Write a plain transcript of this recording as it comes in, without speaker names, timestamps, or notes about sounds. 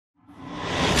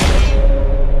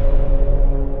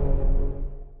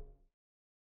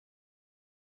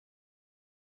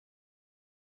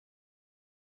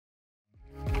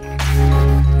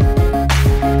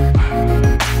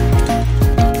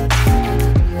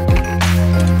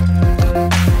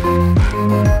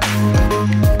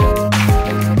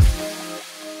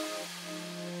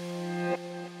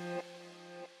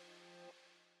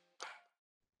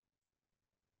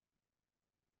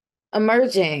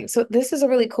Emerging. So this is a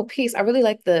really cool piece. I really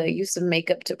like the use of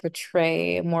makeup to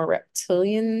portray a more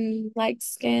reptilian-like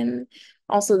skin.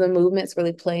 Also, the movements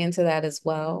really play into that as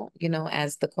well,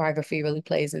 as the choreography really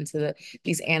plays into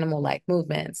these animal-like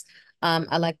movements.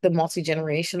 I like the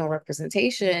multi-generational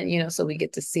representation, so we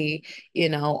get to see,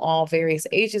 all various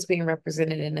ages being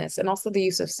represented in this, and also the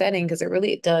use of setting, because it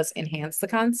really does enhance the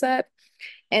concept.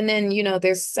 And then,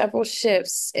 there's several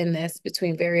shifts in this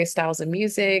between various styles of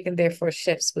music and therefore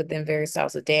shifts within various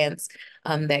styles of dance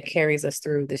that carries us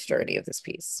through this journey of this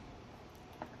piece.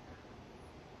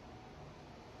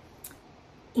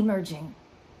 Emerging.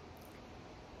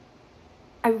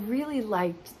 I really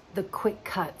liked the quick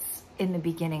cuts in the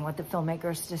beginning, what the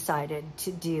filmmakers decided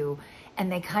to do.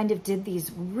 And they kind of did these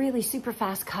really super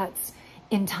fast cuts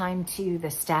in time to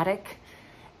the static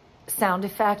sound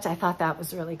effect. I thought that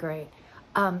was really great.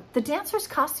 The dancers'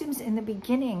 costumes in the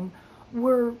beginning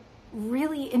were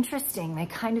really interesting. They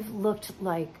kind of looked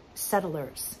like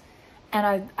settlers.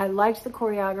 And I liked the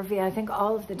choreography. I think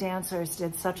all of the dancers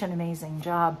did such an amazing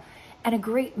job. And a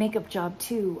great makeup job,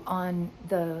 too, on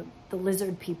the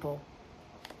lizard people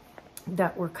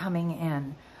that were coming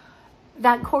in.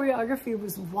 That choreography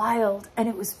was wild, and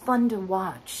it was fun to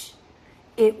watch.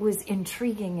 It was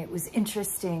intriguing, it was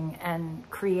interesting and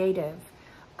creative.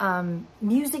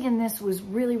 Music in this was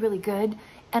really, really good.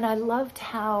 And I loved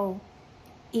how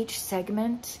each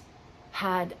segment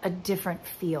had a different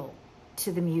feel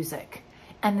to the music.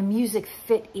 And the music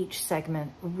fit each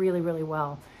segment really, really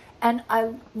well. And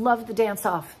I loved the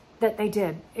dance-off that they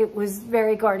did. It was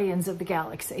very Guardians of the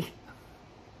Galaxy.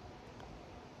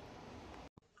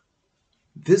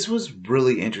 This was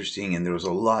really interesting, and there was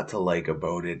a lot to like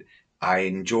about it. I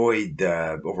enjoyed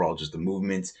the overall just the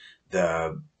movements,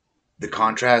 the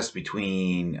contrast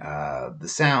between the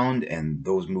sound and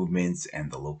those movements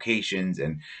and the locations,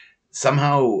 and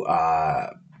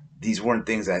somehow these weren't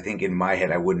things I think in my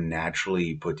head I wouldn't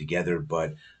naturally put together,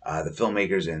 but the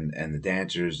filmmakers and the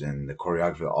dancers and the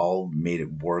choreographer all made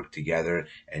it work together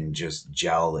and just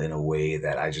gel in a way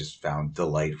that I just found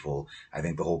delightful. I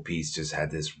think the whole piece just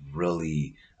had this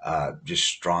really just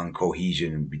strong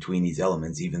cohesion between these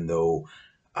elements, even though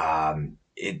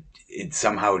it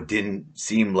somehow didn't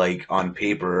seem like on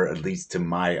paper, at least to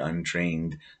my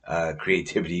untrained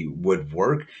creativity, would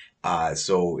work.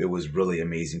 So it was really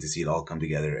amazing to see it all come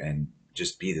together and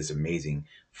just be this amazing,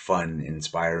 fun,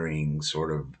 inspiring,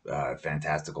 sort of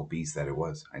fantastical piece that it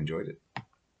was. I enjoyed it.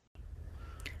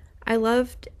 I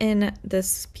loved in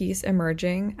this piece,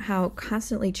 Emerging, how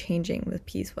constantly changing the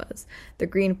piece was. The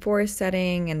green forest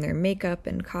setting and their makeup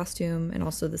and costume, and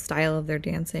also the style of their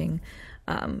dancing.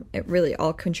 It really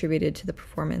all contributed to the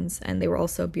performance, and they were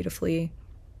also beautifully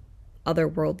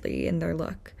otherworldly in their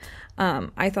look.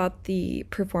 I thought the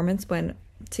performance went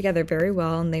together very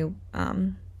well, and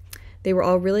they were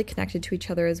all really connected to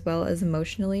each other as well as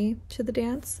emotionally to the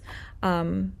dance.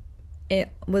 It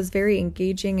was very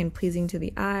engaging and pleasing to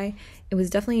the eye. It was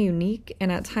definitely unique and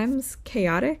at times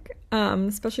chaotic,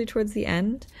 especially towards the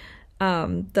end.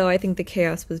 Though I think the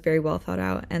chaos was very well thought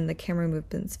out and the camera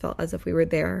movements felt as if we were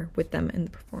there with them in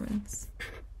the performance.